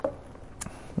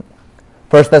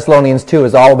1 Thessalonians 2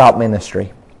 is all about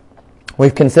ministry.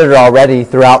 We've considered already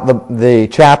throughout the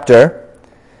chapter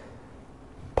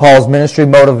Paul's ministry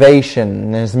motivation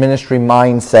and his ministry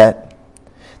mindset.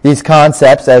 These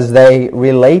concepts, as they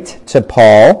relate to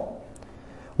Paul,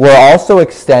 were also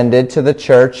extended to the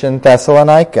church in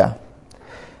Thessalonica.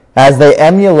 As they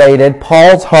emulated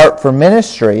Paul's heart for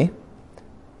ministry,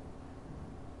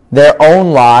 their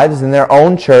own lives and their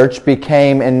own church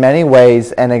became in many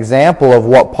ways an example of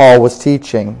what Paul was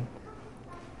teaching.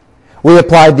 We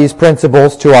applied these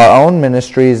principles to our own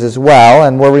ministries as well,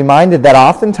 and were reminded that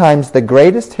oftentimes the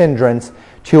greatest hindrance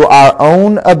to our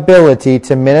own ability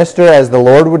to minister as the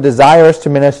Lord would desire us to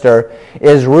minister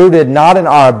is rooted not in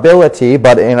our ability,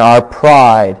 but in our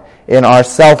pride, in our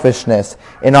selfishness,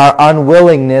 in our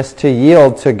unwillingness to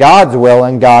yield to God's will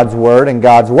and God's word and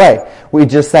God's way. We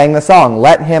just sang the song,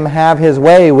 "Let him have his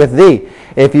way with thee."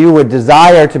 If you would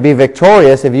desire to be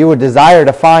victorious, if you would desire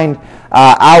to find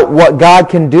out what God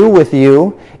can do with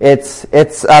you, it's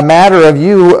a matter of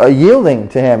you yielding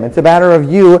to him. It's a matter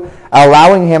of you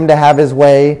allowing him to have his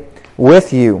way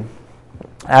with you.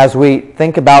 As we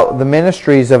think about the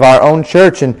ministries of our own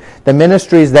church and the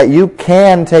ministries that you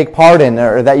can take part in,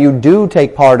 or that you do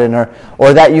take part in,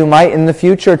 or that you might in the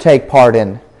future take part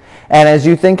in. And as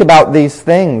you think about these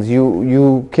things,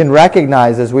 you can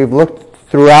recognize, as we've looked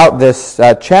throughout this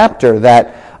chapter,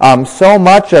 that so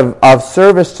much of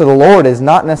service to the Lord is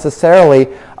not necessarily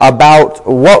about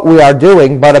what we are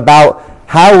doing, but about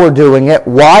how we're doing it,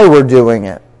 why we're doing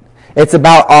it. It's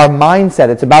about our mindset.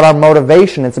 It's about our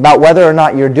motivation. It's about whether or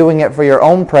not you're doing it for your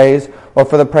own praise or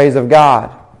for the praise of God.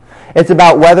 It's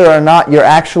about whether or not you're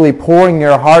actually pouring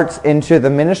your hearts into the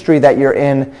ministry that you're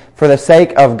in for the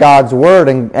sake of God's word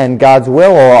and God's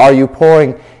will, or are you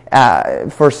pouring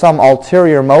for some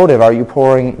ulterior motive? Are you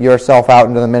pouring yourself out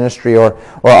into the ministry, or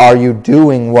are you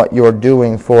doing what you're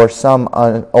doing for some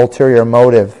ulterior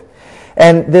motive?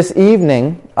 And this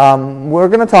evening, we're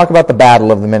going to talk about the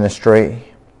battle of the ministry.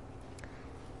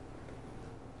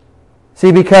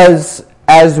 See, because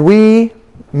as we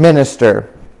minister,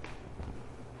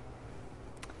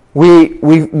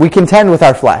 we contend with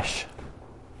our flesh.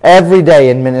 Every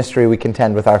day in ministry we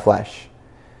contend with our flesh.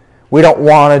 We don't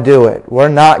want to do it. We're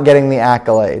not getting the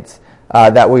accolades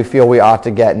that we feel we ought to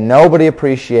get. Nobody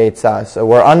appreciates us.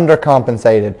 We're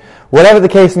undercompensated. Whatever the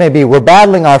case may be, we're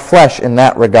battling our flesh in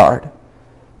that regard.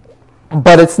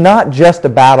 But it's not just a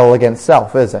battle against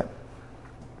self, is it?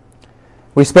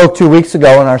 We spoke 2 weeks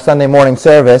ago in our Sunday morning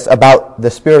service about the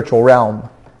spiritual realm.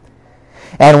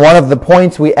 And one of the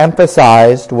points we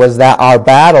emphasized was that our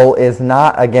battle is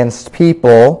not against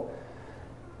people,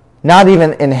 not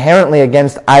even inherently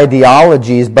against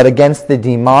ideologies, but against the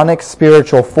demonic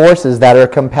spiritual forces that are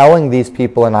compelling these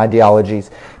people and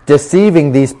ideologies,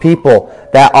 deceiving these people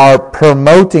that are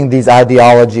promoting these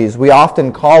ideologies. We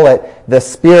often call it the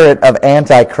spirit of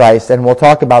Antichrist, and we'll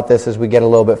talk about this as we get a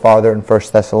little bit farther in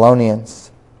 1 Thessalonians.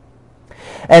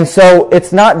 And so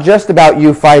it's not just about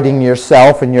you fighting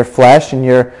yourself and your flesh and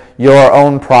your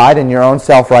own pride and your own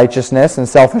self-righteousness and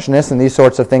selfishness and these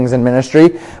sorts of things in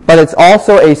ministry, but it's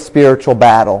also a spiritual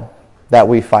battle that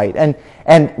we fight.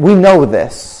 And we know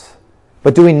this,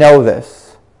 but do we know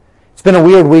this? It's been a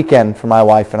weird weekend for my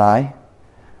wife and I.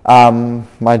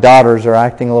 My daughters are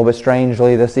acting a little bit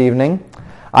strangely this evening.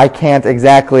 I can't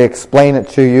exactly explain it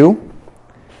to you,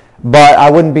 but I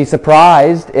wouldn't be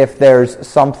surprised if there's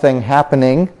something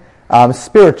happening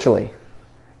spiritually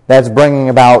that's bringing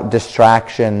about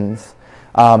distractions,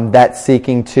 that's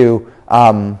seeking to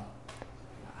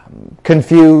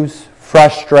confuse,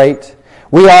 frustrate.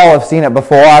 We all have seen it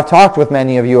before. I've talked with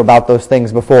many of you about those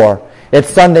things before. It's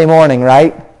Sunday morning,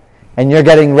 right? And you're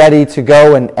getting ready to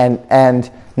go and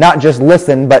not just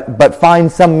listen, but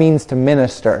find some means to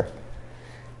minister.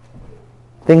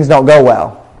 Things don't go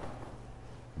well.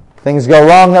 Things go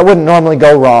wrong that wouldn't normally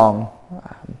go wrong.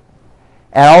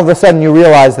 And all of a sudden you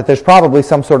realize that there's probably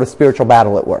some sort of spiritual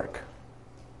battle at work.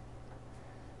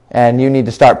 And you need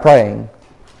to start praying.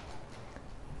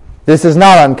 This is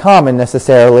not uncommon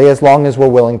necessarily, as long as we're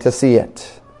willing to see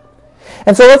it.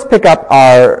 And so let's pick up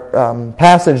our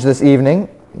passage this evening.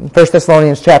 1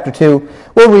 Thessalonians chapter 2.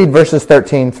 We'll read verses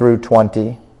 13 through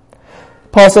 20.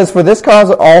 Paul says, "For this cause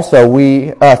also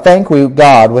we thank we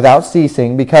God without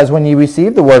ceasing, because when ye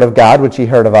received the word of God, which ye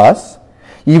heard of us,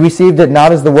 ye received it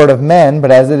not as the word of men, but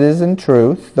as it is in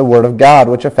truth, the word of God,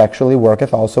 which effectually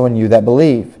worketh also in you that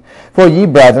believe. For ye,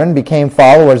 brethren, became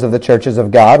followers of the churches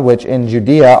of God, which in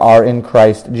Judea are in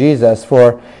Christ Jesus.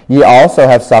 For ye also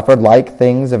have suffered like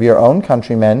things of your own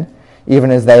countrymen,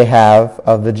 even as they have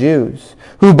of the Jews,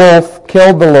 who both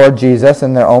killed the Lord Jesus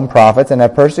and their own prophets, and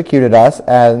have persecuted us,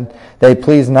 and they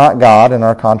please not God, and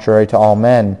are contrary to all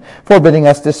men, forbidding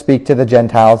us to speak to the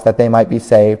Gentiles that they might be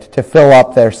saved, to fill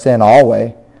up their sin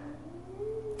always.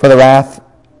 For the wrath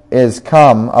is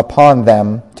come upon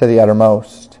them to the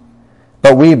uttermost.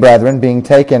 But we, brethren, being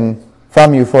taken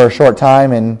from you for a short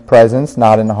time in presence,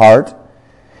 not in heart,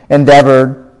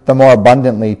 endeavored the more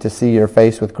abundantly to see your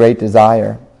face with great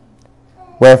desire.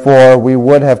 Wherefore we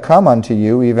would have come unto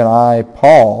you, even I,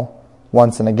 Paul,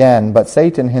 once and again, but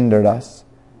Satan hindered us.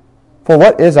 For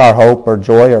what is our hope, or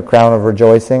joy, or crown of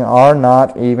rejoicing? Are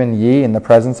not even ye in the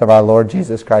presence of our Lord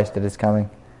Jesus Christ at his coming?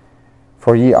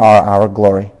 For ye are our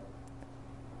glory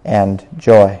and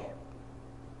joy.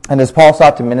 And as Paul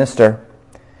sought to minister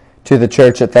to the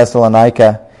church at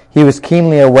Thessalonica, he was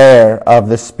keenly aware of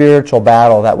the spiritual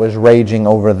battle that was raging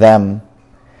over them.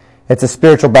 It's a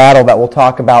spiritual battle that we'll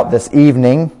talk about this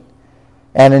evening,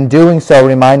 and in doing so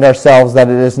remind ourselves that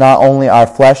it is not only our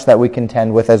flesh that we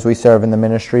contend with as we serve in the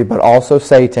ministry, but also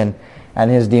Satan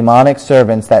and his demonic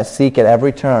servants that seek at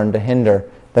every turn to hinder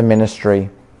the ministry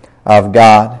of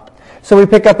God. So we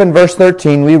pick up in verse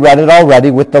 13, we read it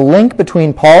already, with the link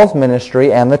between Paul's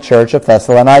ministry and the church of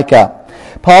Thessalonica.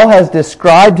 Paul has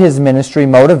described his ministry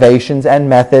motivations and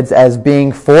methods as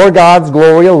being for God's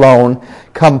glory alone,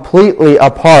 completely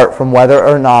apart from whether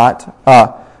or not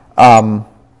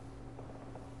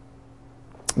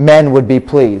men would be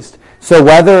pleased. So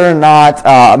whether or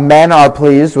not men are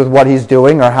pleased with what he's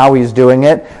doing or how he's doing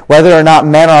it, whether or not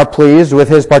men are pleased with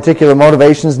his particular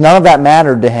motivations, none of that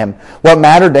mattered to him. What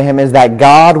mattered to him is that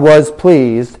God was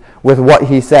pleased with what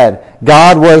he said.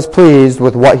 God was pleased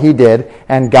with what he did,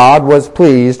 and God was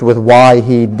pleased with why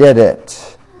he did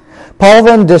it. Paul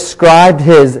then described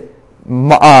the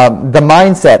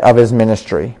mindset of his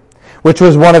ministry, which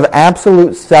was one of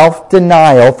absolute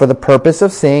self-denial for the purpose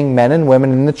of seeing men and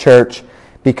women in the church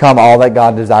become all that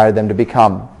God desired them to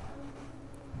become.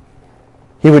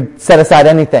 He would set aside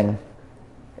anything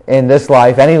in this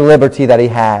life, any liberty that he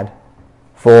had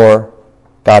for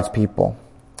God's people.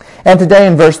 And today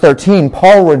in verse 13,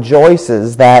 Paul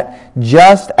rejoices that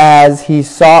just as he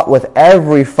sought with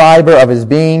every fiber of his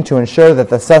being to ensure that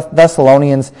the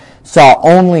Thessalonians saw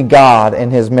only God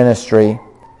in his ministry,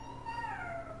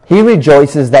 he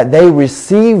rejoices that they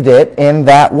received it in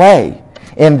that way,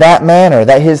 in that manner,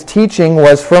 that his teaching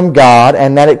was from God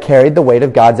and that it carried the weight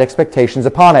of God's expectations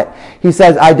upon it. He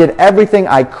says, I did everything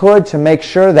I could to make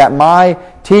sure that my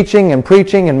teaching and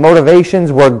preaching and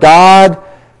motivations were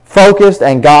God-focused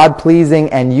and God-pleasing,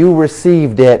 and you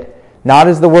received it not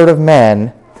as the word of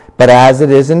men, but as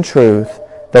it is in truth,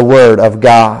 the word of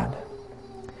God.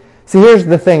 See, here's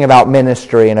the thing about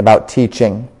ministry and about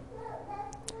teaching.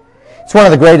 It's one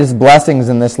of the greatest blessings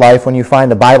in this life when you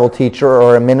find a Bible teacher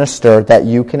or a minister that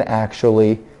you can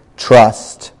actually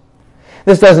trust.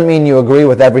 This doesn't mean you agree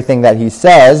with everything that he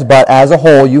says, but as a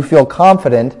whole, you feel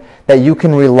confident that you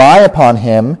can rely upon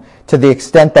him to the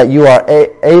extent that you are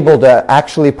able to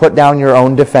actually put down your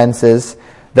own defenses,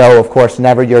 though, of course,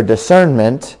 never your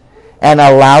discernment, and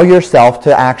allow yourself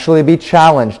to actually be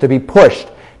challenged, to be pushed,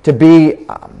 to be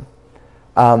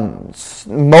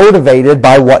motivated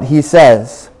by what he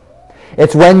says.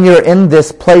 It's when you're in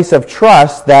this place of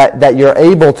trust that you're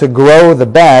able to grow the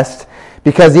best,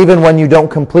 because even when you don't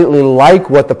completely like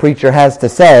what the preacher has to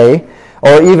say,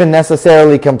 or even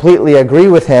necessarily completely agree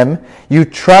with him, you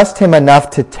trust him enough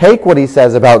to take what he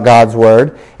says about God's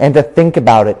word and to think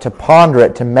about it, to ponder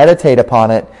it, to meditate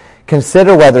upon it,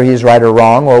 consider whether he's right or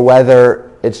wrong, or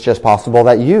whether it's just possible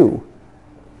that you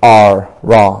are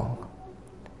wrong.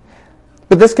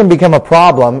 But this can become a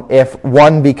problem if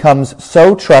one becomes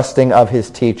so trusting of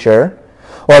his teacher,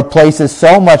 or places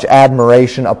so much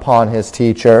admiration upon his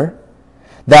teacher,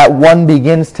 that one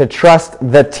begins to trust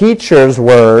the teacher's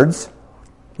words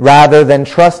rather than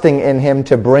trusting in him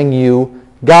to bring you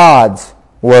God's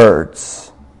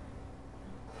words.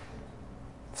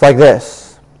 It's like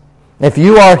this. If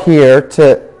you are here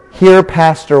to hear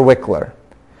Pastor Wickler,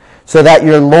 so that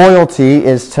your loyalty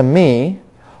is to me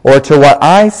or to what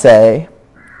I say,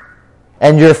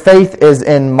 and your faith is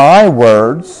in my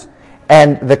words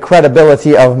and the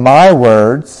credibility of my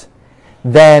words,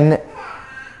 then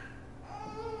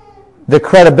the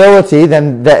credibility,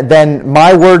 then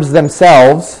my words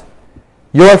themselves,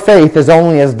 your faith is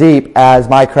only as deep as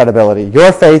my credibility.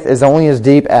 Your faith is only as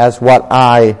deep as what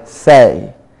I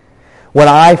say. When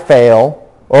I fail,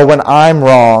 or when I'm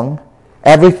wrong,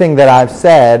 everything that I've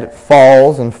said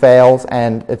falls and fails,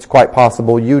 and it's quite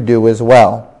possible you do as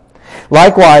well.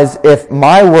 Likewise, if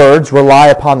my words rely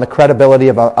upon the credibility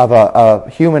of a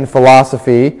human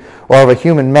philosophy or of a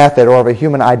human method or of a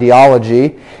human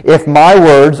ideology, if my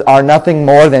words are nothing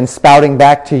more than spouting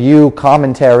back to you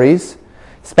commentaries,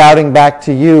 spouting back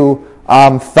to you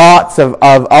thoughts of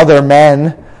other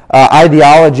men,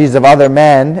 ideologies of other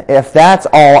men, if that's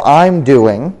all I'm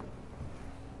doing,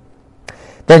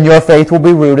 then your faith will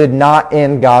be rooted not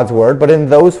in God's Word, but in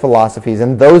those philosophies,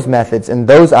 in those methods, in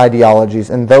those ideologies,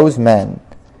 in those men.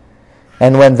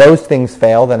 And when those things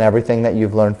fail, then everything that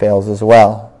you've learned fails as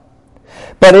well.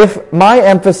 But if my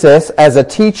emphasis as a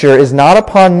teacher is not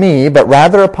upon me, but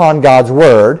rather upon God's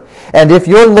Word, and if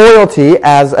your loyalty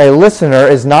as a listener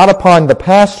is not upon the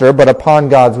pastor, but upon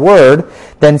God's Word,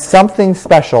 then something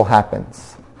special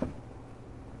happens.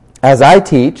 As I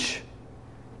teach,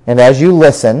 and as you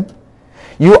listen,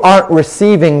 you aren't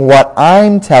receiving what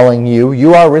I'm telling you.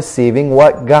 You are receiving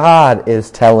what God is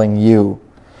telling you.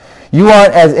 You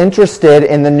aren't as interested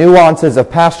in the nuances of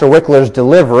Pastor Wickler's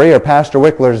delivery or Pastor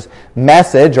Wickler's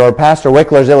message or Pastor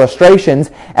Wickler's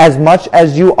illustrations as much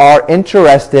as you are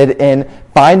interested in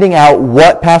finding out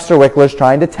what Pastor Wickler's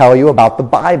trying to tell you about the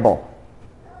Bible.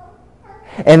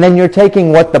 And then you're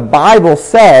taking what the Bible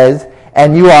says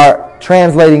and you are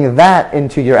translating that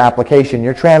into your application.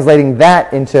 You're translating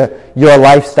that into your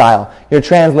lifestyle. You're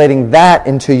translating that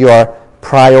into your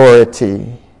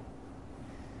priority.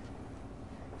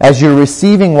 As you're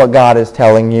receiving what God is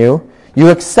telling you, you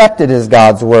accept it as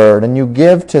God's Word, and you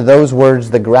give to those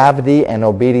words the gravity and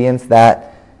obedience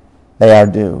that they are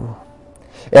due.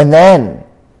 And then,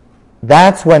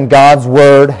 that's when God's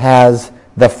Word has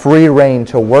the free rein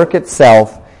to work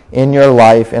itself in your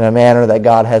life in a manner that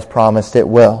God has promised it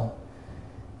will.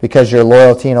 Because your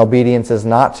loyalty and obedience is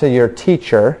not to your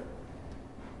teacher,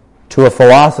 to a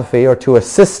philosophy, or to a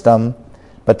system,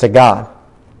 but to God,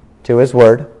 to His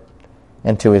Word,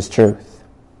 and to His truth.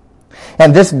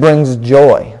 And this brings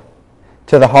joy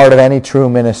to the heart of any true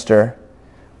minister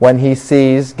when he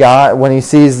sees God, when he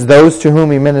sees those to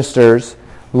whom he ministers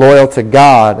loyal to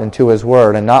God and to His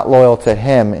Word, and not loyal to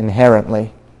him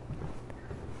inherently.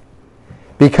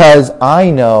 Because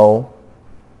I know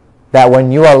that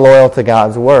when you are loyal to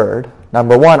God's Word,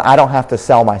 number one, I don't have to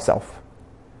sell myself.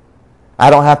 I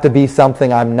don't have to be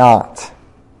something I'm not.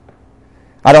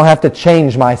 I don't have to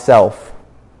change myself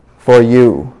for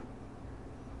you.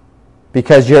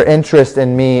 Because your interest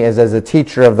in me is as a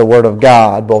teacher of the Word of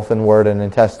God, both in word and in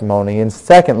testimony. And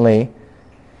secondly,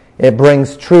 it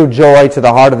brings true joy to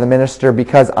the heart of the minister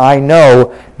because I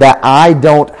know that I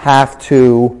don't have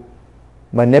to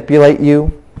manipulate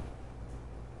you.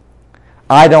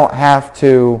 I don't have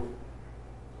to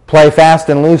play fast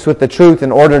and loose with the truth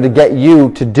in order to get you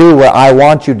to do what I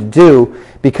want you to do,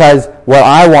 because what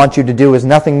I want you to do is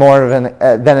nothing more than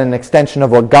an extension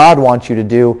of what God wants you to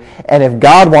do. And if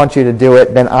God wants you to do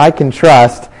it, then I can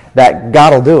trust that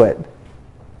God will do it.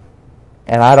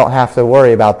 And I don't have to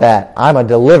worry about that. I'm a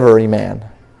delivery man.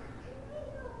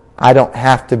 I don't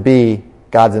have to be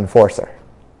God's enforcer.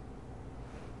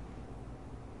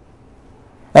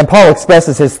 And Paul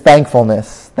expresses his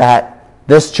thankfulness that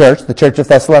this church, the church of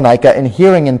Thessalonica, in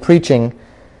hearing the preaching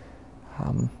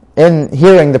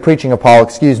of Paul,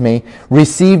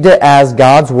 received it as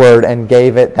God's Word and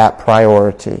gave it that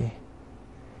priority.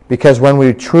 Because when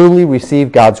we truly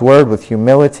receive God's Word with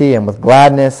humility and with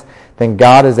gladness, then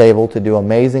God is able to do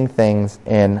amazing things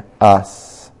in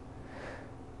us.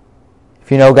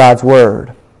 If you know God's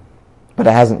Word, but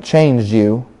it hasn't changed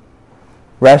you,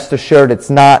 rest assured it's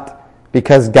not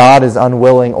because God is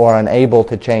unwilling or unable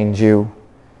to change you,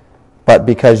 but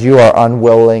because you are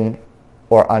unwilling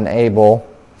or unable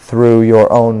through your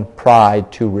own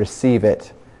pride to receive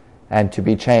it and to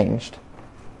be changed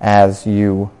as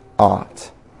you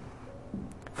ought.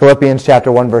 Philippians chapter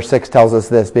 1 verse 6 tells us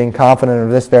this, being confident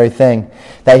of this very thing,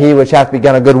 that he which hath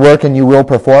begun a good work in you will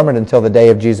perform it until the day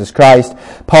of Jesus Christ.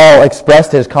 Paul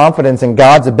expressed his confidence in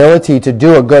God's ability to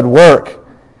do a good work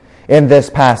in this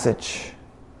passage.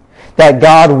 That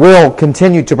God will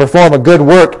continue to perform a good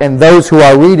work in those who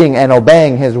are reading and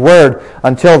obeying His Word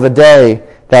until the day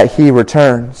that He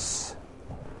returns.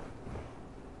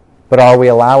 But are we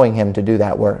allowing Him to do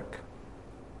that work?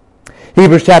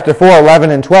 Hebrews chapter 4,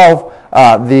 11 and 12,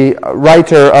 the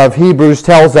writer of Hebrews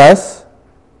tells us,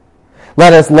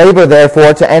 "Let us labor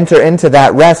therefore to enter into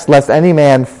that rest, lest any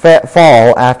man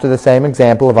fall after the same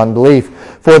example of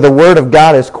unbelief. For the Word of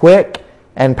God is quick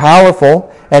and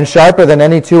powerful, and sharper than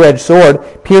any two-edged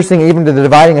sword, piercing even to the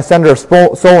dividing asunder of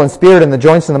soul and spirit and the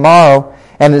joints and the marrow,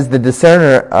 and is the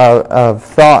discerner of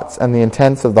thoughts and the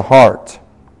intents of the heart."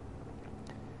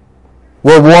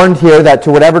 We're warned here that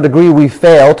to whatever degree we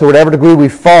fail, to whatever degree we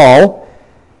fall,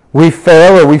 We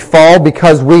fail or we fall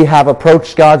because we have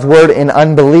approached God's Word in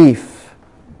unbelief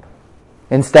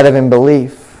instead of in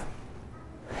belief.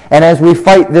 And as we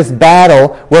fight this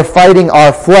battle, we're fighting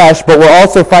our flesh, but we're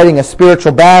also fighting a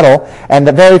spiritual battle, and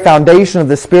the very foundation of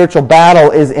the spiritual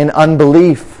battle is in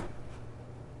unbelief.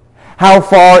 How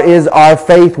far is our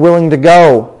faith willing to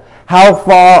go? How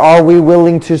far are we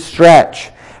willing to stretch?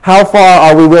 How far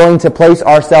are we willing to place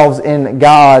ourselves in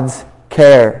God's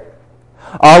care?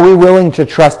 Are we willing to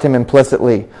trust Him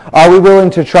implicitly? Are we willing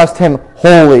to trust Him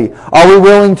wholly? Are we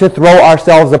willing to throw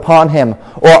ourselves upon Him?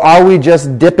 Or are we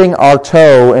just dipping our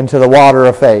toe into the water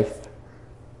of faith?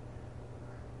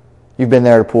 You've been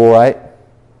there at a pool, right?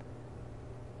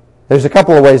 There's a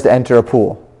couple of ways to enter a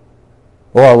pool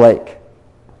or a lake.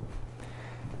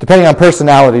 Depending on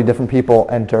personality, different people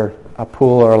enter a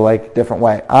pool or a lake different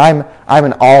way. I'm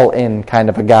an all-in kind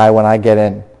of a guy when I get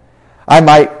in. I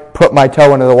might put my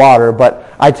toe into the water,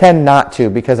 but I tend not to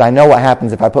because I know what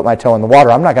happens if I put my toe in the water.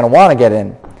 I'm not going to want to get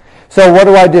in. So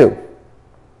what do?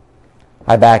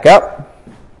 I back up,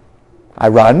 I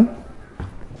run,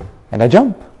 and I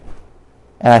jump,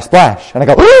 and I splash, and I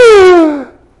go,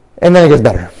 "Woo!" And then it gets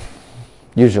better.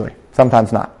 Usually.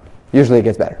 Sometimes not. Usually it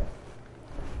gets better.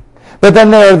 But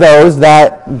then there are those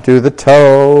that do the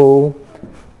toe,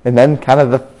 and then kind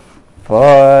of the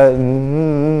foot,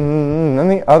 and then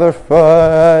the other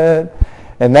foot,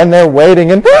 and then they're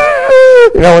waiting, and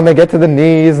when they get to the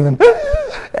knees, and then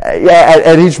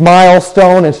at each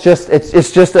milestone, it's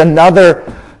just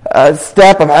another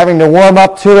step of having to warm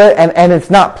up to it, and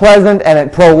it's not pleasant, and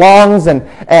it prolongs, and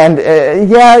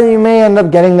you may end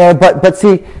up getting there, but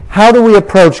see, how do we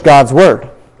approach God's Word?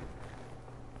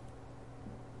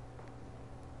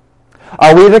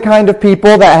 Are we the kind of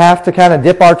people that have to kind of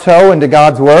dip our toe into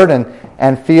God's Word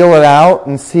and feel it out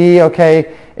and see,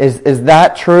 okay, is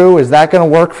that true? Is that going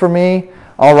to work for me?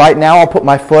 All right, now I'll put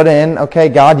my foot in. Okay,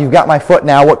 God, you've got my foot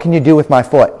now. What can you do with my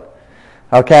foot?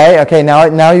 Okay,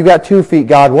 now you've got 2 feet,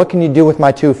 God. What can you do with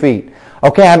my 2 feet?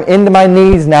 Okay, I'm into my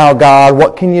knees now, God.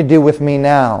 What can you do with me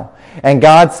now? And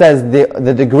God says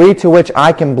the degree to which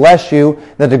I can bless you,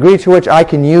 the degree to which I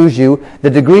can use you,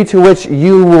 the degree to which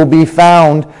you will be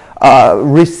found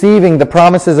receiving the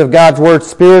promises of God's Word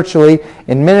spiritually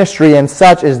in ministry and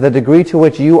such is the degree to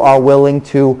which you are willing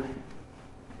to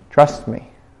trust me.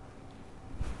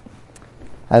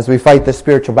 As we fight the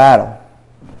spiritual battle,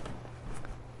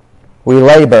 we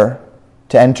labor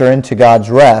to enter into God's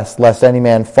rest, lest any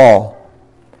man fall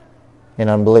in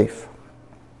unbelief.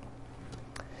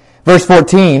 Verse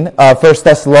 14 of 1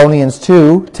 Thessalonians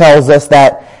 2 tells us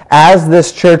that as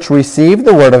this church received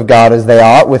the Word of God as they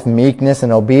ought, with meekness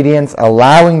and obedience,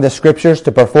 allowing the Scriptures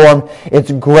to perform its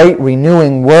great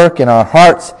renewing work in our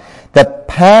hearts, the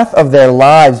path of their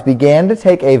lives began to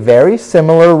take a very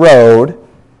similar road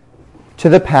to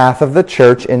the path of the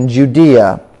church in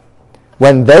Judea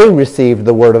when they received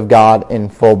the Word of God in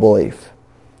full belief.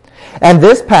 And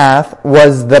this path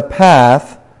was the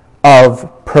path of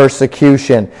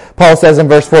persecution. Paul says in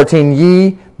verse 14,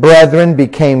 "Ye, brethren,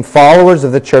 became followers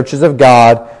of the churches of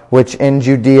God, which in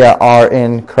Judea are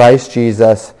in Christ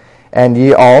Jesus, and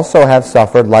ye also have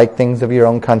suffered like things of your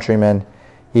own countrymen,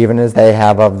 even as they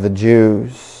have of the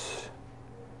Jews."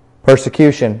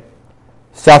 Persecution,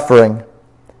 suffering,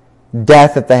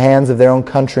 death at the hands of their own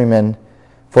countrymen,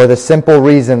 for the simple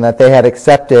reason that they had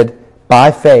accepted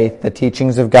by faith the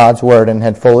teachings of God's Word and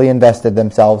had fully invested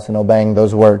themselves in obeying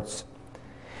those words.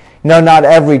 Not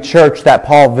every church that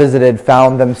Paul visited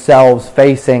found themselves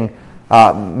facing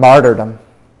martyrdom.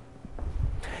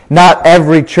 Not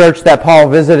every church that Paul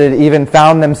visited even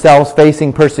found themselves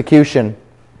facing persecution.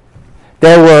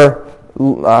 There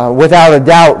were, without a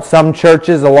doubt, some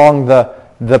churches along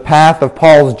the path of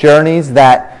Paul's journeys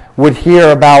that would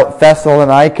hear about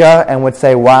Thessalonica and would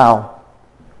say, wow,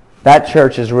 that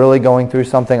church is really going through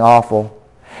something awful.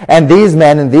 And these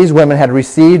men and these women had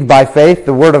received by faith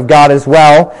the Word of God as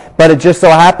well, but it just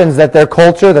so happens that their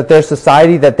culture, that their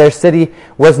society, that their city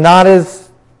was not as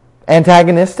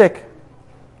antagonistic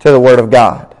to the Word of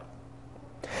God.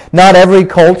 Not every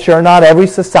culture, not every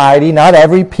society, not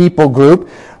every people group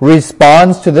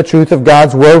responds to the truth of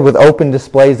God's Word with open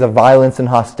displays of violence and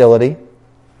hostility.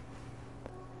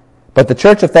 But the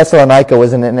church of Thessalonica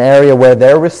was in an area where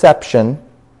their reception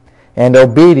and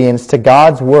obedience to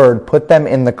God's Word put them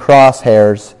in the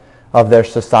crosshairs of their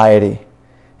society,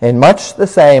 in much the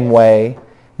same way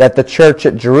that the church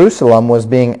at Jerusalem was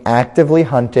being actively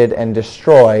hunted and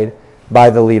destroyed by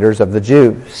the leaders of the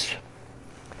Jews.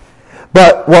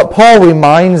 But what Paul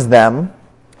reminds them,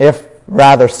 if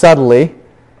rather subtly,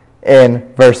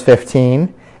 in verse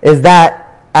 15, is that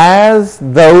as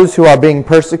those who are being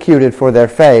persecuted for their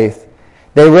faith,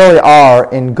 they really are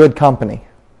in good company.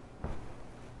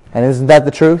 And isn't that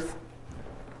the truth?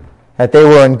 That they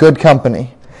were in good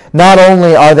company. Not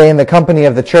only are they in the company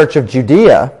of the church of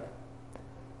Judea,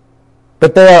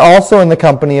 but they are also in the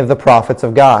company of the prophets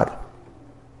of God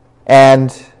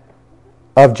and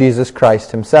of Jesus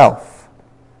Christ himself,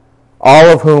 all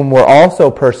of whom were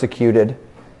also persecuted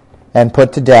and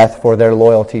put to death for their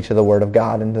loyalty to the Word of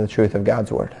God and to the truth of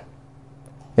God's Word.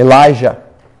 Elijah,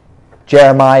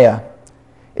 Jeremiah,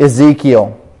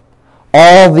 Ezekiel,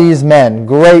 all these men,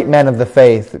 great men of the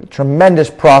faith, tremendous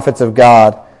prophets of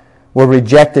God, were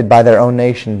rejected by their own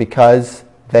nation because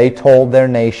they told their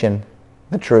nation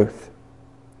the truth.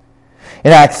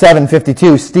 In Acts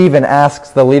 7:52, Stephen asks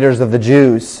the leaders of the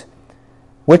Jews,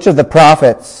 "Which of the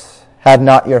prophets had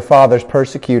not your fathers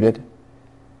persecuted?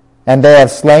 And they have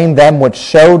slain them which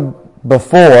showed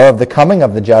before of the coming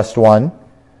of the just one,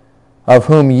 of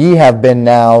whom ye have been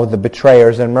now the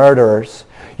betrayers and murderers."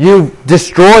 You've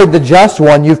destroyed the just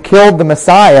one, you've killed the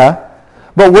Messiah,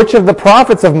 but which of the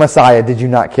prophets of Messiah did you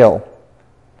not kill?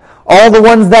 All the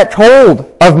ones that told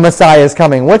of Messiah's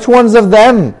coming, which ones of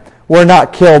them were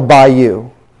not killed by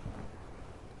you?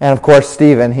 And of course,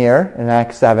 Stephen here in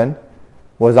Acts 7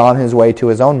 was on his way to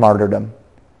his own martyrdom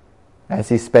as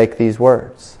he spake these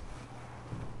words.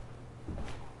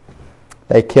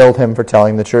 They killed him for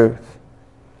telling the truth.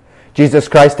 Jesus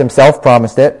Christ himself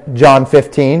promised it. John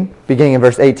 15, beginning in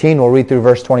verse 18, we'll read through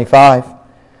verse 25.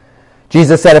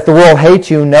 Jesus said, "If the world hates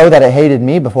you, know that it hated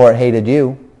me before it hated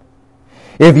you.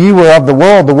 If ye were of the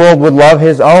world would love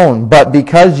his own. But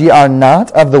because ye are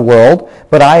not of the world,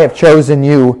 but I have chosen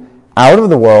you out of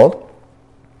the world,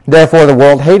 therefore the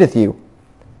world hateth you.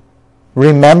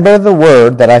 Remember the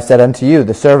word that I said unto you,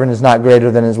 the servant is not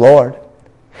greater than his Lord.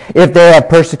 If they have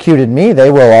persecuted me, they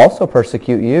will also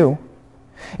persecute you.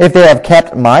 If they have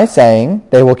kept my saying,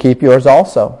 they will keep yours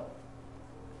also.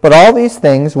 But all these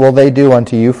things will they do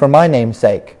unto you for my name's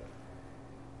sake,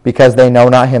 because they know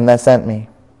not him that sent me.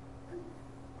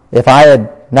 If I had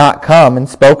not come and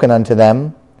spoken unto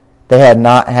them, they had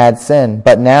not had sin.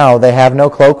 But now they have no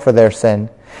cloak for their sin.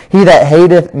 He that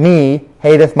hateth me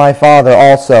hateth my Father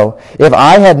also. If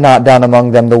I had not done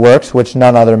among them the works which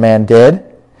none other man did,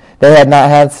 they had not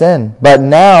had sin. But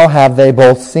now have they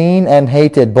both seen and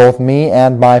hated both me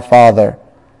and my Father.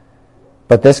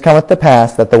 But this cometh to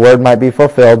pass, that the word might be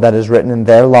fulfilled that is written in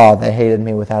their law, they hated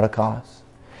me without a cause."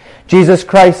 Jesus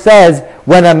Christ says,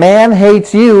 when a man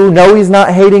hates you, no, he's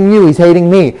not hating you, he's hating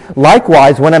me.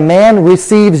 Likewise, when a man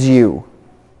receives you,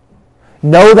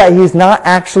 know that he's not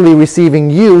actually receiving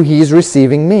you, he's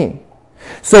receiving me.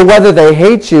 So whether they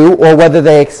hate you or whether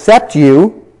they accept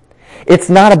you, it's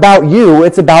not about you,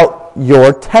 it's about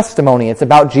your testimony. It's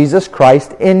about Jesus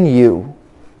Christ in you.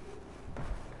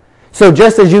 So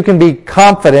just as you can be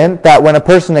confident that when a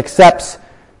person accepts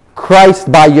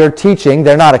Christ by your teaching,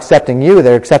 they're not accepting you,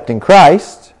 they're accepting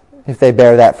Christ, if they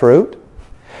bear that fruit.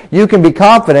 You can be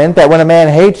confident that when a man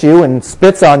hates you and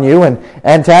spits on you and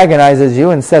antagonizes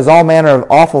you and says all manner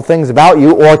of awful things about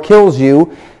you or kills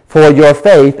you for your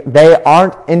faith, they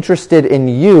aren't interested in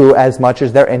you as much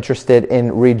as they're interested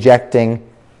in rejecting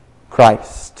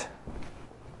Christ.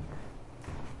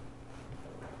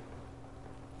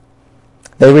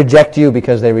 They reject you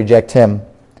because they reject him.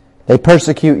 They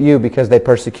persecute you because they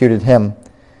persecuted him.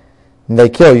 And they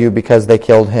kill you because they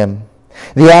killed him.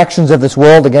 The actions of this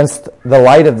world against the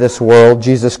light of this world,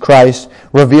 Jesus Christ,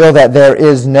 reveal that there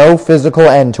is no physical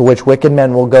end to which wicked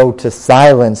men will go to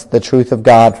silence the truth of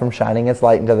God from shining its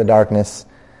light into the darkness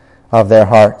of their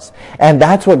hearts. And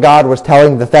that's what God was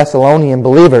telling the Thessalonian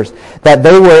believers, that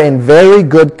they were in very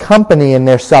good company in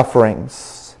their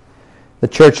sufferings. The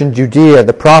church in Judea,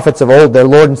 the prophets of old, their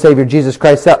Lord and Savior Jesus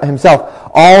Christ himself,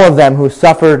 all of them who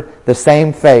suffered the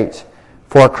same fate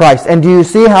for Christ. And do you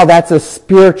see how that's a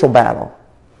spiritual battle?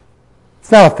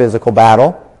 It's not a physical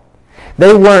battle.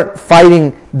 They weren't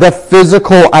fighting the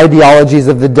physical ideologies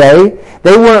of the day.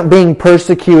 They weren't being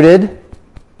persecuted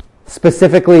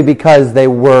specifically because they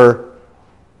were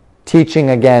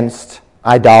teaching against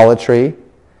idolatry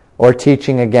or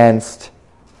teaching against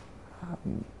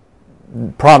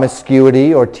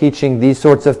promiscuity or teaching these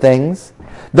sorts of things.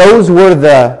 Those were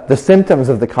the symptoms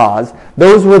of the cause.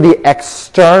 Those were the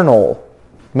external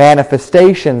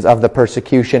manifestations of the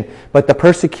persecution. But the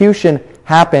persecution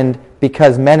happened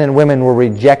because men and women were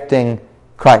rejecting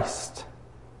Christ,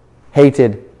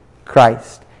 hated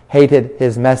Christ, hated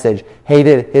his message,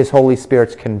 hated his Holy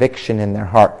Spirit's conviction in their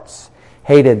hearts,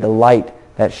 hated the light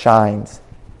that shines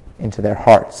into their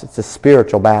hearts. It's a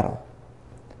spiritual battle.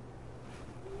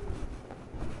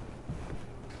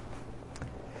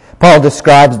 Paul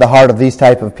describes the heart of these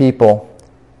type of people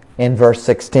in verse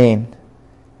 16.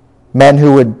 Men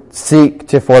who would seek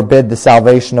to forbid the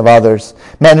salvation of others.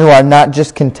 Men who are not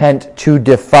just content to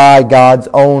defy God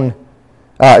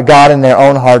in their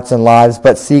own hearts and lives,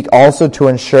 but seek also to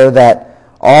ensure that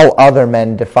all other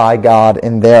men defy God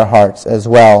in their hearts as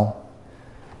well.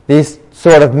 These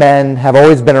sort of men have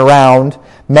always been around.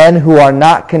 Men who are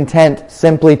not content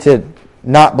simply to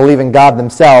not believe in God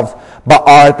themselves, but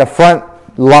are at the front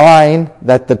line,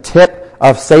 at the tip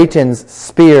of Satan's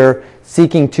spear,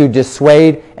 seeking to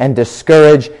dissuade and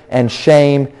discourage and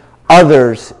shame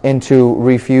others into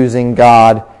refusing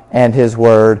God and His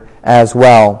Word as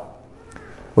well.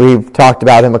 We've talked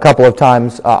about him a couple of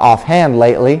times offhand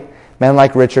lately. Men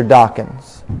like Richard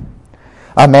Dawkins.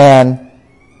 A man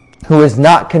who is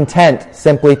not content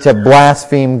simply to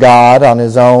blaspheme God on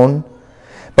his own,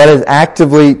 but is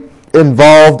actively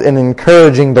involved in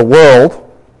encouraging the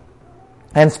world,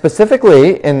 and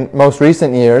specifically in most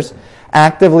recent years,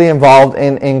 actively involved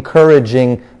in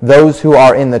encouraging those who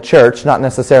are in the church, not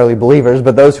necessarily believers,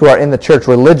 but those who are in the church,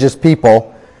 religious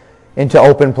people, into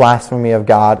open blasphemy of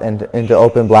God and into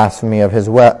open blasphemy of His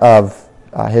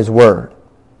Word.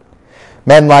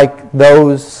 Men like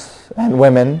those and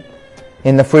women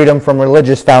in the Freedom from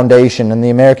Religious Foundation and the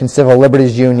American Civil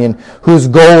Liberties Union, whose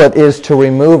goal it is to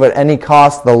remove at any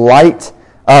cost the light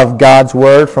of God's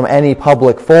Word from any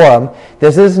public forum.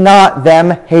 This is not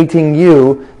them hating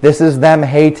you. This is them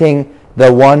hating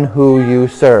the one who you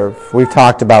serve. We've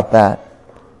talked about that.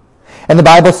 And the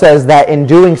Bible says that in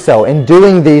doing so, in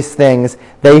doing these things,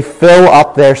 they fill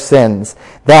up their sins.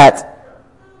 That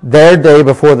their day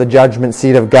before the judgment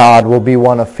seat of God will be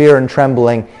one of fear and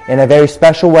trembling in a very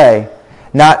special way.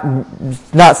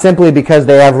 Not simply because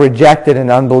they have rejected in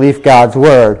unbelief God's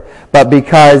Word, but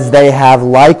because they have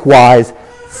likewise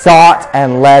sought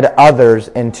and led others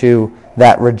into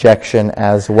that rejection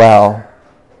as well.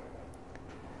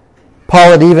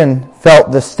 Paul had even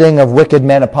felt the sting of wicked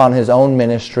men upon his own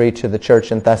ministry to the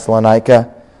church in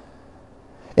Thessalonica.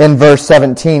 In verse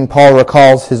 17, Paul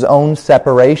recalls his own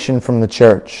separation from the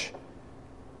church.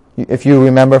 If you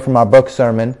remember from our book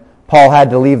sermon, Paul had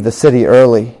to leave the city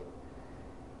early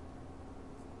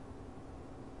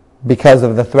because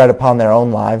of the threat upon their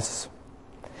own lives.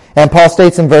 And Paul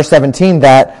states in verse 17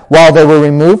 that while they were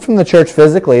removed from the church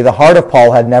physically, the heart of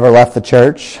Paul had never left the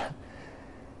church.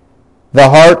 The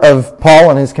heart of Paul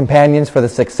and his companions for the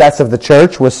success of the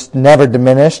church was never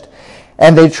diminished,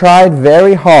 and they tried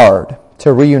very hard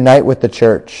to reunite with the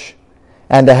church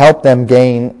and to help them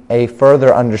gain a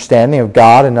further understanding of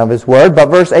God and of His Word. But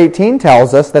verse 18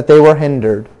 tells us that they were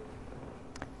hindered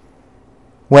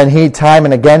when he time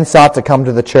and again sought to come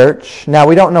to the church. Now,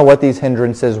 we don't know what these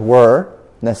hindrances were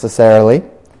necessarily,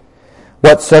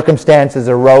 what circumstances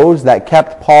arose that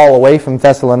kept Paul away from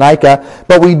Thessalonica,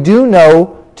 but we do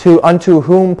know unto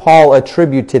whom Paul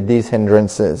attributed these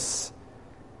hindrances.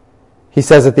 He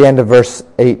says at the end of verse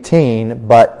 18,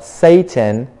 but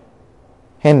Satan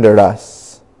hindered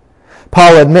us.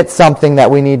 Paul admits something that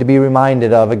we need to be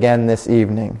reminded of again this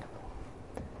evening.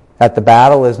 That the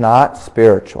battle is not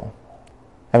physical.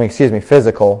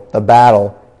 The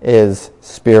battle is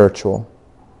spiritual.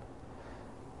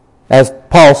 As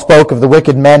Paul spoke of the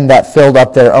wicked men that filled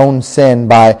up their own sin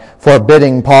by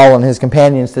forbidding Paul and his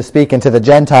companions to speak unto the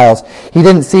Gentiles, he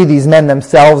didn't see these men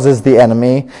themselves as the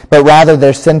enemy, but rather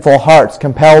their sinful hearts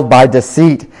compelled by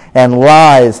deceit and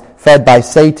lies fed by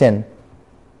Satan.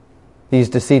 These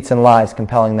deceits and lies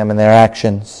compelling them in their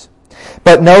actions.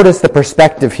 But notice the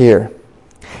perspective here.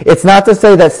 It's not to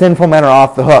say that sinful men are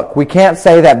off the hook. We can't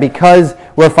say that because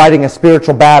we're fighting a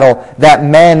spiritual battle that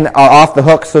men are off the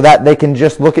hook so that they can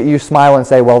just look at you, smile, and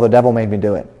say, well, the devil made me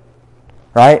do it.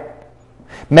 Right?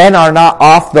 Men are not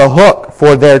off the hook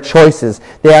for their choices.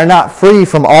 They are not free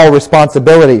from all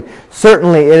responsibility.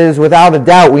 Certainly, it is without a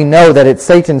doubt we know that it's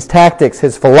Satan's tactics,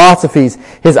 his philosophies,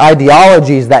 his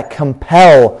ideologies that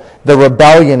compel the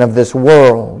rebellion of this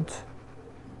world.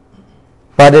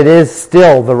 But it is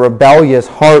still the rebellious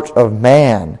heart of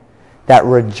man that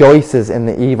rejoices in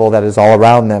the evil that is all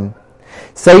around them.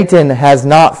 Satan has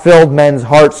not filled men's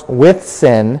hearts with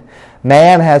sin.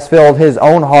 Man has filled his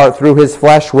own heart through his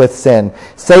flesh with sin.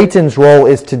 Satan's role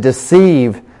is to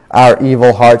deceive our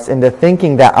evil hearts into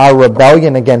thinking that our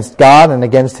rebellion against God and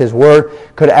against His Word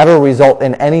could ever result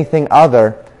in anything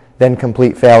other than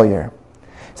complete failure.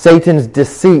 Satan's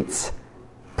deceits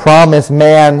promise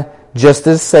man, just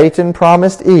as Satan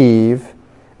promised Eve,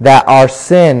 that our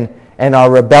sin and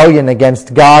our rebellion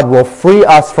against God will free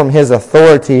us from His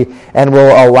authority and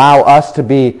will allow us to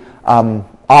be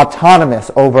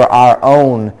autonomous over our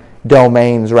own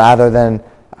domains rather than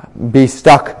be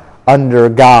stuck under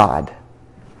God.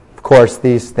 Of course,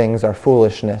 these things are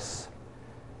foolishness.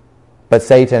 But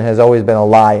Satan has always been a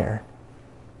liar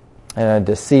and a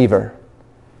deceiver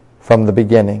from the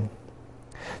beginning.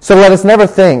 So let us never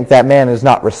think that man is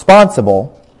not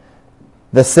responsible.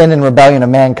 The sin and rebellion of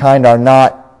mankind are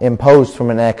not imposed from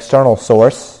an external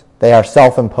source. They are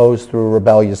self-imposed through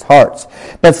rebellious hearts.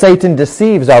 But Satan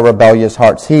deceives our rebellious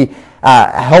hearts. He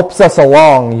helps us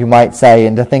along, you might say,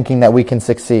 into thinking that we can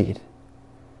succeed.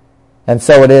 And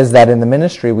so it is that in the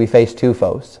ministry we face two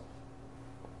foes.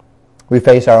 We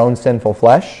face our own sinful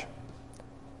flesh,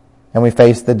 and we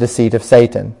face the deceit of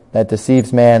Satan that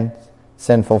deceives man's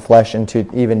sinful flesh into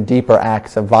even deeper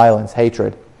acts of violence,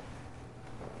 hatred,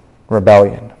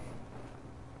 rebellion.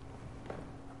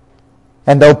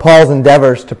 And though Paul's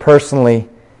endeavors to personally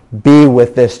be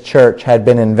with this church had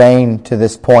been in vain to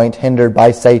this point, hindered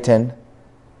by Satan,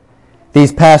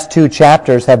 these past 2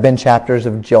 chapters have been chapters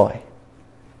of joy.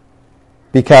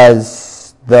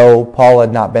 Because though Paul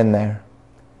had not been there,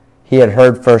 he had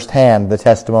heard firsthand the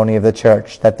testimony of the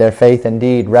church, that their faith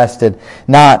indeed rested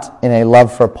not in a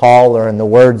love for Paul or in the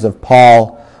words of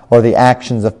Paul or the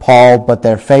actions of Paul, but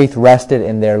their faith rested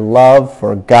in their love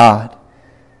for God,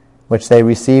 which they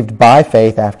received by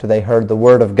faith after they heard the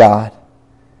word of God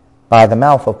by the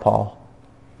mouth of Paul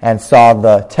and saw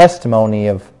the testimony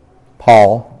of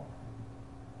Paul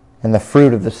and the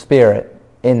fruit of the Spirit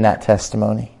in that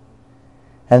testimony.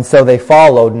 And so they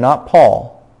followed not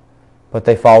Paul, but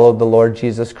they followed the Lord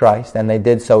Jesus Christ, and they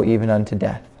did so even unto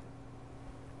death.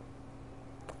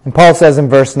 And Paul says in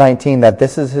verse 19 that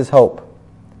this is his hope,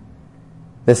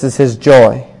 this is his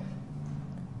joy,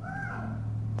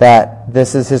 that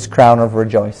this is his crown of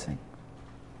rejoicing.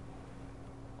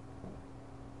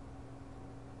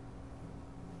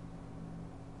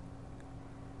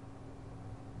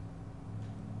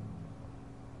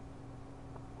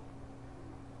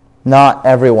 Not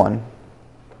everyone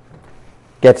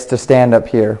gets to stand up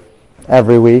here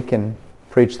every week and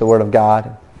preach the Word of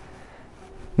God.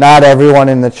 Not everyone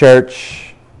in the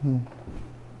church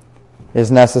is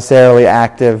necessarily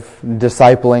active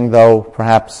discipling, though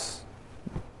perhaps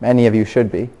many of you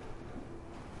should be.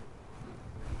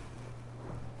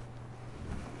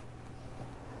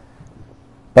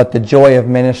 But the joy of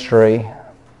ministry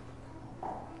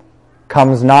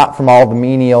comes not from all the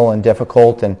menial and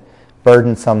difficult and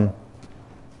burdensome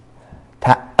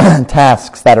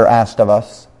tasks that are asked of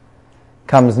us,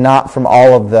 comes not from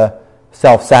all of the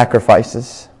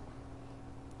self-sacrifices,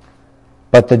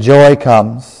 but the joy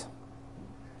comes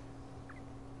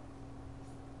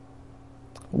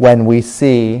when we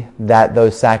see that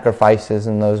those sacrifices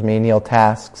and those menial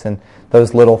tasks and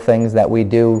those little things that we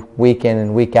do week in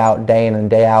and week out, day in and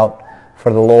day out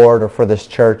for the Lord or for this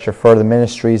church or for the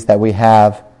ministries that we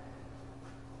have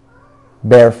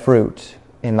bear fruit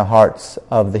in the hearts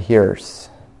of the hearers.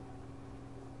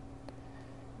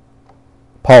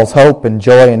 Paul's hope and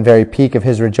joy and very peak of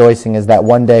his rejoicing is that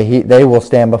one day they will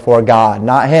stand before God,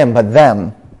 not him, but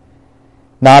them,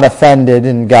 not offended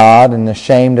in God and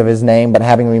ashamed of his name, but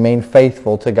having remained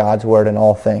faithful to God's word in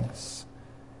all things.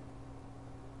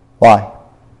 Why?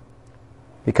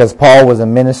 Because Paul was a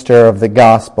minister of the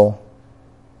gospel,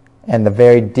 and the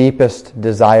very deepest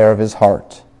desire of his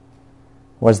heart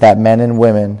was that men and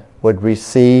women would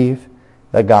receive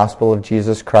the gospel of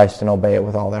Jesus Christ and obey it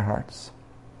with all their hearts.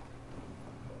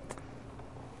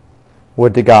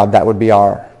 Would to God that would be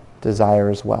our desire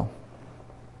as well.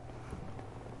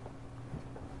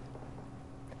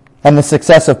 And the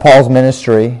success of Paul's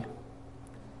ministry,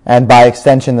 and by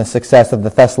extension the success of the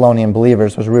Thessalonian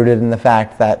believers, was rooted in the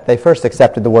fact that they first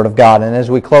accepted the Word of God. And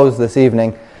as we close this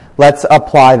evening, let's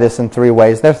apply this in 3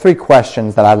 ways. There are 3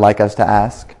 questions that I'd like us to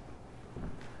ask.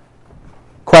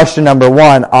 Question number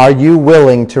 1, are you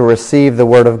willing to receive the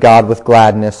Word of God with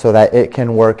gladness so that it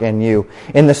can work in you?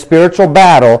 In the spiritual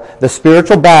battle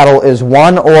is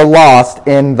won or lost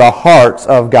in the hearts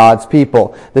of God's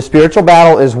people. The spiritual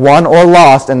battle is won or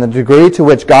lost in the degree to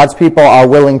which God's people are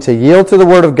willing to yield to the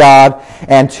Word of God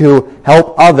and to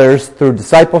help others through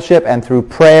discipleship and through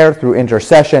prayer, through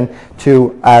intercession,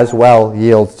 to as well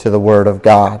yield to the Word of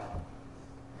God.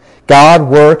 God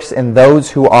works in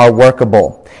those who are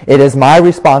workable. It is my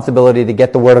responsibility to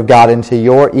get the Word of God into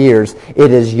your ears.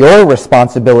 It is your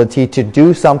responsibility to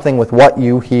do something with what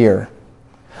you hear.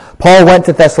 Paul went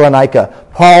to Thessalonica.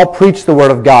 Paul preached the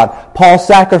Word of God. Paul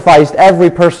sacrificed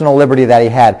every personal liberty that he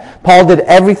had. Paul did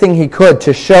everything he could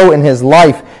to show in his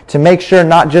life, to make sure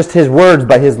not just his words,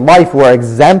 but his life were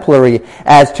exemplary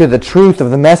as to the truth of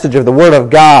the message of the Word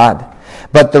of God.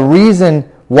 But the reason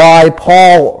why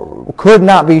Paul could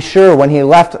not be sure when he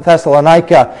left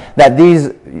Thessalonica that these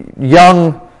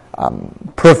young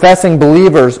professing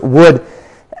believers would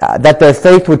that their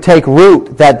faith would take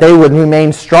root, that they would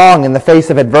remain strong in the face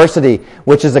of adversity,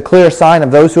 which is a clear sign of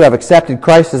those who have accepted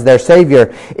Christ as their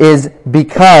Savior, is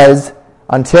because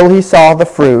until he saw the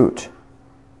fruit,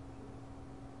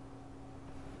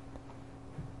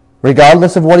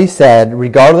 regardless of what he said,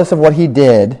 regardless of what he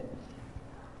did,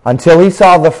 until he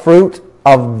saw the fruit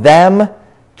of them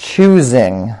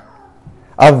choosing,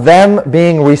 of them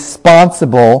being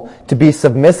responsible to be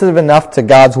submissive enough to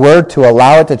God's Word to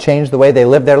allow it to change the way they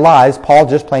live their lives, Paul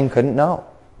just plain couldn't know.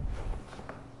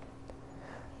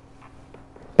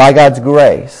 By God's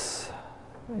grace,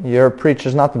 your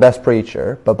preacher's not the best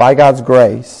preacher, but by God's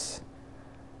grace,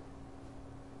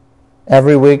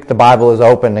 every week the Bible is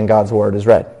opened and God's Word is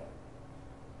read.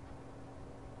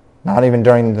 Not even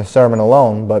during the sermon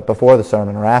alone, but before the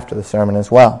sermon or after the sermon as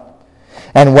well.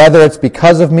 And whether it's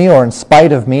because of me or in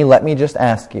spite of me, let me just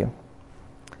ask you,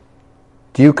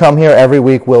 do you come here every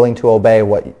week willing to obey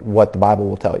what the Bible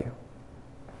will tell you?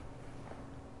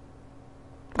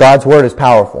 God's Word is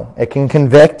powerful. It can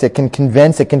convict, it can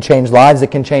convince, it can change lives,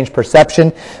 it can change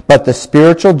perception, but the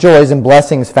spiritual joys and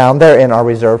blessings found therein are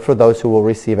reserved for those who will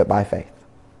receive it by faith.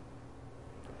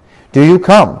 Do you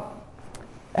come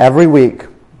every week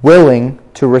willing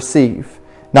to receive?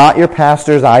 Not your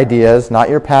pastor's ideas, not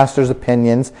your pastor's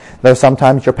opinions, though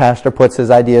sometimes your pastor puts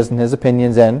his ideas and his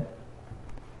opinions in.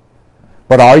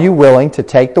 But are you willing to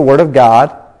take the Word of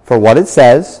God for what it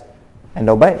says and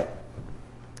obey it?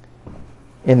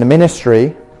 In the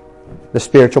ministry, the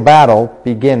spiritual battle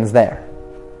begins there.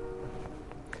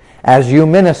 As you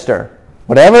minister,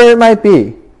 whatever it might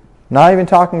be, not even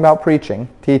talking about preaching,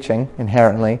 teaching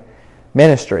inherently,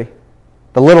 ministry,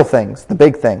 the little things, the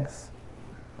big things.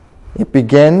 It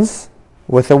begins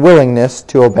with a willingness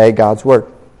to obey God's Word.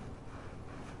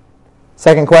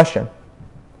 Second question.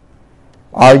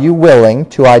 Are you willing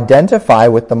to identify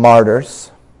with the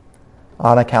martyrs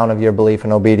on account of your belief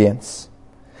and obedience?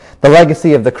 The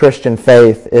legacy of the Christian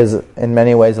faith is in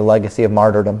many ways a legacy of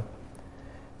martyrdom.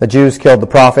 The Jews killed the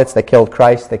prophets, they killed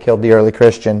Christ, they killed the early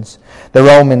Christians. The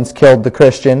Romans killed the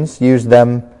Christians, used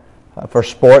them for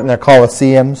sport in their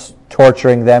colosseums,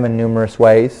 torturing them in numerous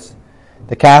ways.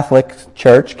 The Catholic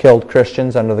Church killed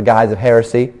Christians under the guise of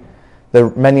heresy.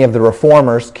 Many of the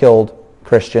Reformers killed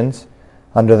Christians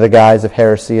under the guise of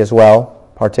heresy as well,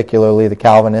 particularly the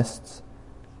Calvinists.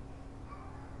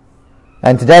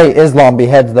 And today, Islam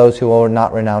beheads those who will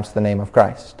not renounce the name of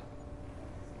Christ.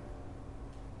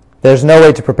 There's no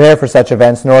way to prepare for such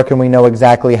events, nor can we know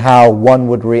exactly how one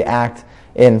would react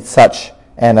in such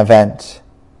an event.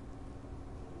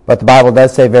 But the Bible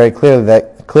does say very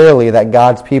clearly that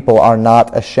God's people are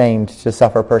not ashamed to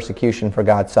suffer persecution for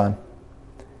God's Son.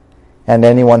 And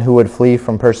anyone who would flee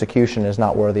from persecution is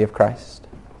not worthy of Christ.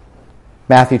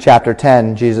 Matthew chapter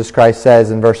 10, Jesus Christ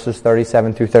says in verses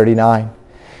 37 through 39,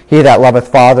 He that loveth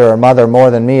father or mother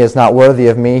more than me is not worthy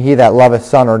of me. He that loveth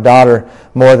son or daughter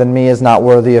more than me is not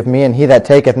worthy of me. And he that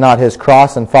taketh not his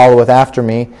cross and followeth after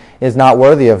me is not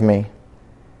worthy of me.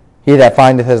 He that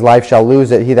findeth his life shall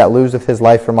lose it. He that loseth his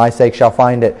life for my sake shall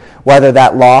find it. Whether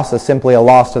that loss is simply a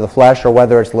loss to the flesh or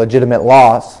whether it's legitimate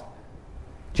loss,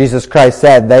 Jesus Christ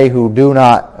said, they who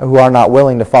are not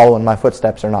willing to follow in my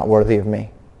footsteps are not worthy of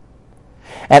me.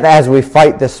 And as we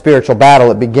fight this spiritual battle,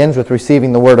 it begins with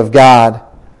receiving the Word of God,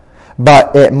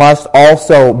 but it must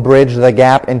also bridge the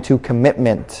gap into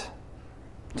commitment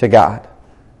to God.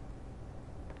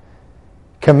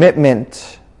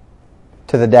 Commitment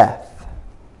to the death.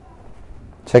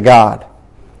 To God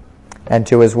and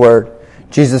to His Word.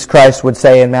 Jesus Christ would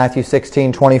say in Matthew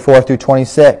 16, 24 through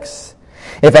 26,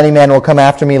 If any man will come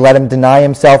after me, let him deny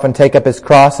himself and take up his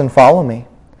cross and follow me.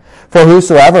 For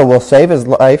whosoever will save his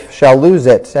life shall lose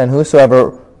it, and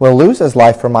whosoever will lose his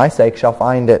life for my sake shall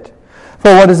find it.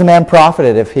 For what is a man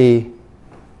profited if he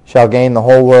shall gain the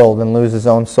whole world and lose his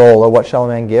own soul? Or what shall a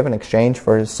man give in exchange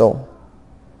for his soul?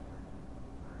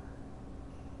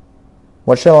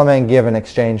 What shall a man give in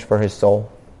exchange for his soul?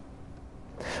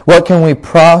 What can we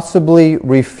possibly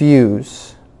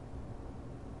refuse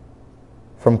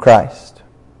from Christ,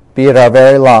 be it our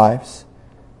very lives,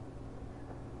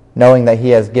 knowing that He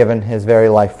has given His very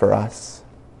life for us?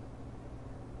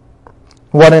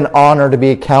 What an honor to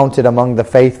be counted among the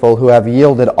faithful who have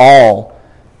yielded all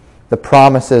the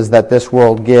promises that this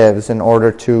world gives in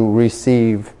order to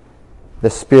receive the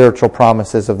spiritual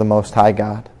promises of the Most High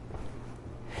God.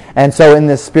 And so in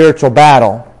this spiritual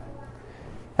battle,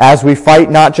 as we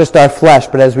fight not just our flesh,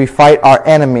 but as we fight our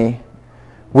enemy,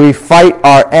 we fight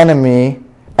our enemy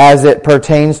as it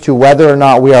pertains to whether or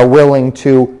not we are willing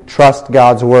to trust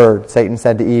God's Word. Satan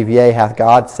said to Eve, Yea, hath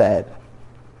God said.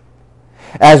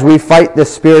 As we fight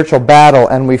this spiritual battle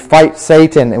and we fight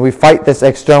Satan and we fight this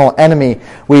external enemy,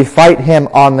 we fight him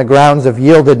on the grounds of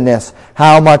yieldedness.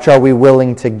 How much are we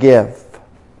willing to give?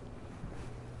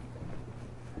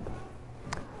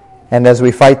 And as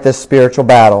we fight this spiritual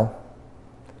battle,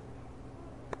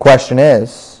 the question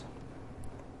is,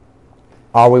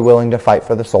 are we willing to fight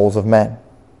for the souls of men?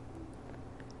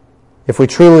 If we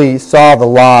truly saw the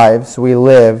lives we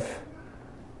live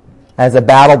as a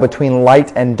battle between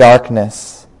light and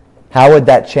darkness, how would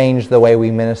that change the way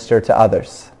we minister to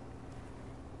others?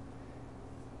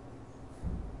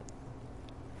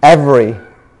 Every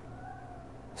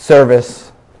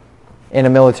service in a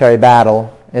military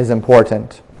battle is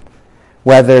important.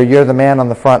 Whether you're the man on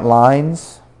the front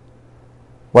lines,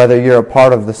 whether you're a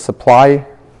part of the supply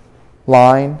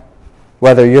line,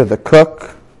 whether you're the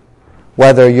cook,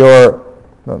 whether you're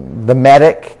the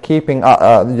medic keeping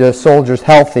your soldiers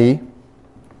healthy,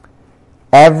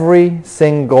 every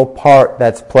single part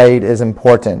that's played is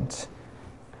important.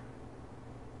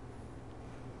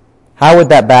 How would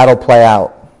that battle play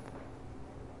out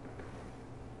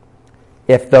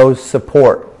if those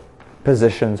support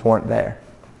positions weren't there?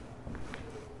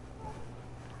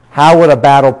 How would a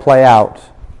battle play out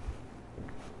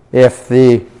if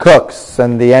the cooks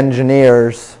and the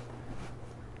engineers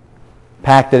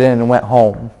packed it in and went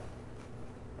home?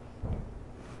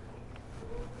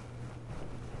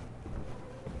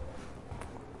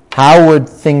 How would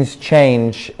things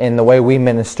change in the way we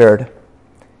ministered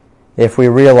if we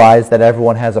realized that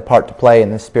everyone has a part to play in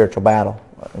this spiritual battle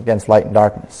against light and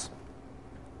darkness?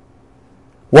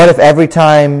 What if every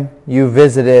time you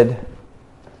visited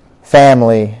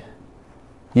family,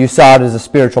 you saw it as a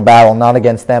spiritual battle, not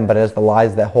against them, but as the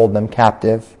lies that hold them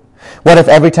captive? What if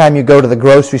every time you go to the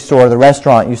grocery store or the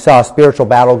restaurant, you saw a spiritual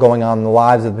battle going on in the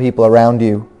lives of the people around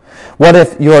you? What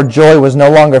if your joy was no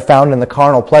longer found in the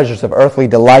carnal pleasures of earthly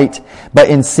delight, but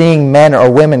in seeing men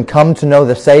or women come to know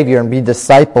the Savior and be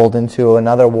discipled into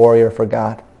another warrior for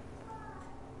God?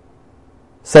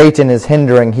 Satan is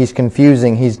hindering, he's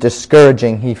confusing, he's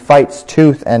discouraging, he fights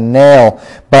tooth and nail,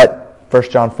 but 1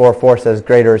 John 4:4 says,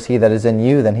 "Greater is he that is in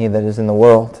you than he that is in the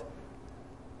world."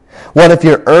 What if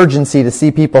your urgency to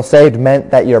see people saved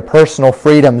meant that your personal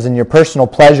freedoms and your personal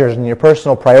pleasures and your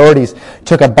personal priorities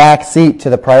took a back seat to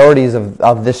the priorities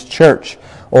of this church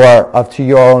or to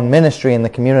your own ministry in the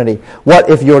community? What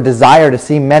if your desire to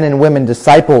see men and women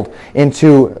discipled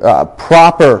into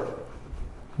proper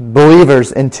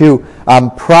believers, into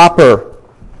proper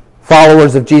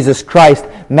followers of Jesus Christ,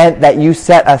 meant that you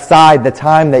set aside the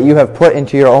time that you have put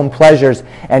into your own pleasures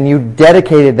and you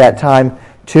dedicated that time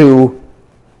to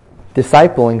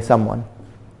discipling someone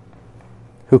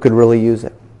who could really use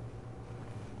it?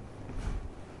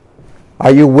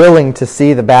 Are you willing to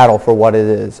see the battle for what it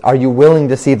is? Are you willing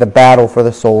to see the battle for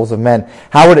the souls of men?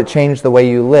 How would it change the way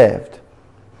you lived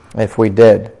if we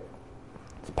did?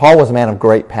 Paul was a man of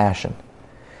great passion.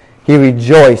 He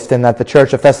rejoiced in that the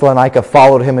church of Thessalonica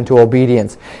followed him into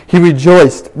obedience. He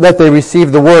rejoiced that they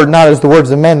received the word not as the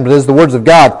words of men, but as the words of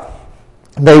God.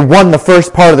 They won the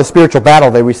first part of the spiritual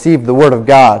battle. They received the word of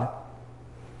God.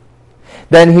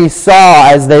 Then he saw,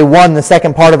 as they won the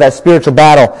second part of that spiritual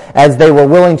battle, as they were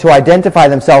willing to identify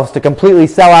themselves to completely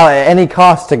sell out at any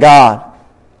cost to God.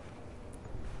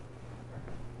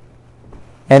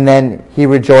 And then he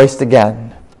rejoiced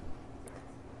again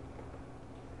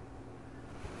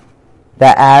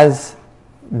that as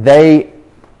they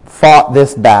fought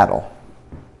this battle,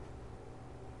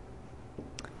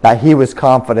 that he was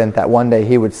confident that one day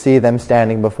he would see them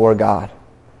standing before God,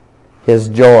 his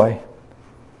joy,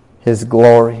 his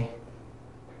glory,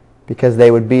 because they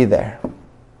would be there,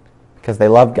 because they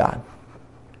loved God,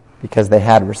 because they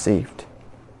had received.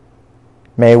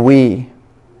 May we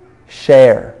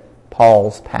share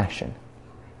Paul's passion.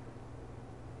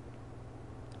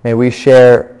 May we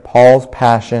share Paul's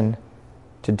passion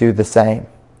to do the same,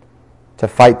 to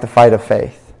fight the fight of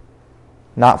faith,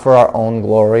 not for our own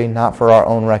glory, not for our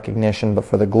own recognition, but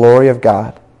for the glory of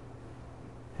God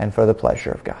and for the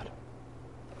pleasure of God.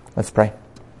 Let's pray.